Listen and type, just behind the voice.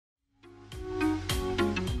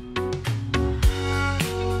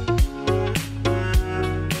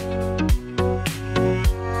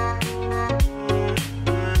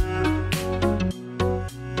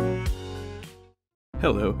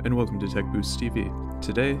Hello and welcome to TekBoost TV.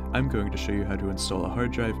 Today, I'm going to show you how to install a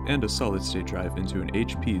hard drive and a solid-state drive into an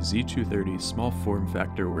HP Z230 small form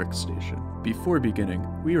factor workstation. Before beginning,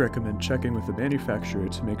 we recommend checking with the manufacturer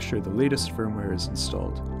to make sure the latest firmware is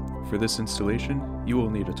installed. For this installation, you will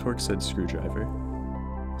need a Torx head screwdriver.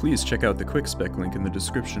 Please check out the quick spec link in the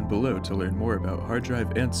description below to learn more about hard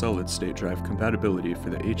drive and solid-state drive compatibility for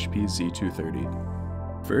the HP Z230.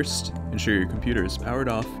 First, ensure your computer is powered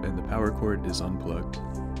off and the power cord is unplugged.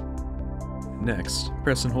 Next,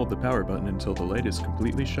 press and hold the power button until the light is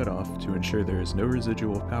completely shut off to ensure there is no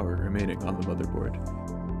residual power remaining on the motherboard.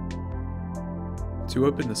 To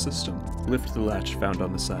open the system, lift the latch found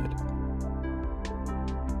on the side.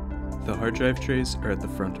 The hard drive trays are at the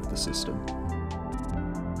front of the system.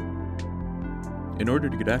 In order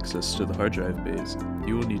to get access to the hard drive bays,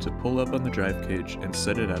 you will need to pull up on the drive cage and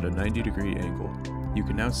set it at a 90-degree angle. You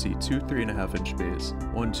can now see two 3.5-inch bays,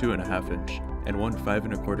 one 2.5-inch, and one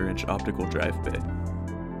 5.25-inch optical drive bay.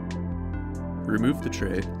 Remove the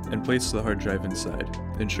tray and place the hard drive inside,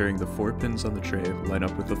 ensuring the 4 pins on the tray line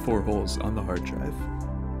up with the 4 holes on the hard drive.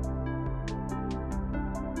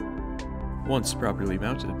 Once properly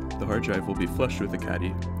mounted, the hard drive will be flush with the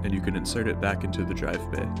caddy, and you can insert it back into the drive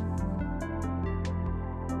bay.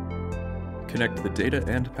 Connect the data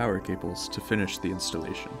and power cables to finish the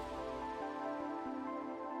installation.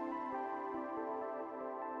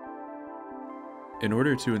 In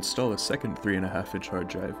order to install a second 3.5-inch hard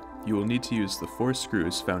drive, you will need to use the 4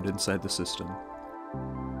 screws found inside the system.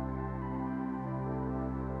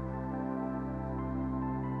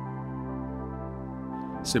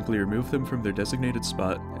 Simply remove them from their designated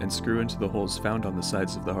spot and screw into the holes found on the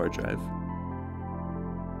sides of the hard drive.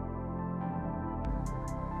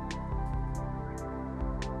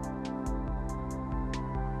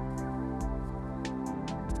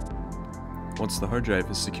 Once the hard drive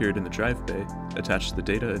is secured in the drive bay, attach the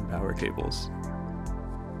data and power cables.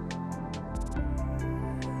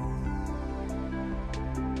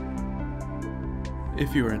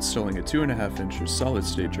 If you are installing a 2.5-inch or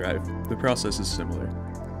solid-state drive, the process is similar.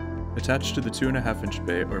 Attached to the 2.5-inch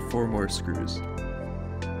bay are 4 more screws.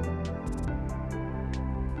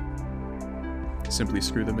 Simply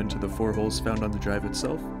screw them into the 4 holes found on the drive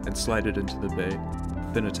itself and slide it into the bay,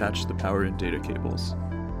 then attach the power and data cables.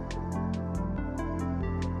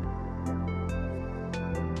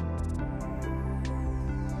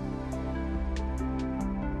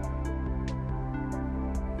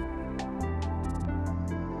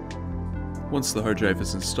 Once the hard drive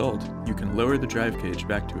is installed, you can lower the drive cage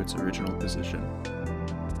back to its original position.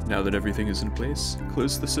 Now that everything is in place,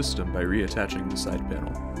 close the system by reattaching the side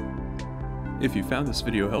panel. If you found this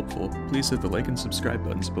video helpful, please hit the like and subscribe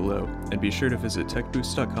buttons below, and be sure to visit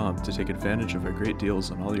tekboost.com to take advantage of our great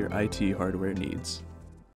deals on all your IT hardware needs.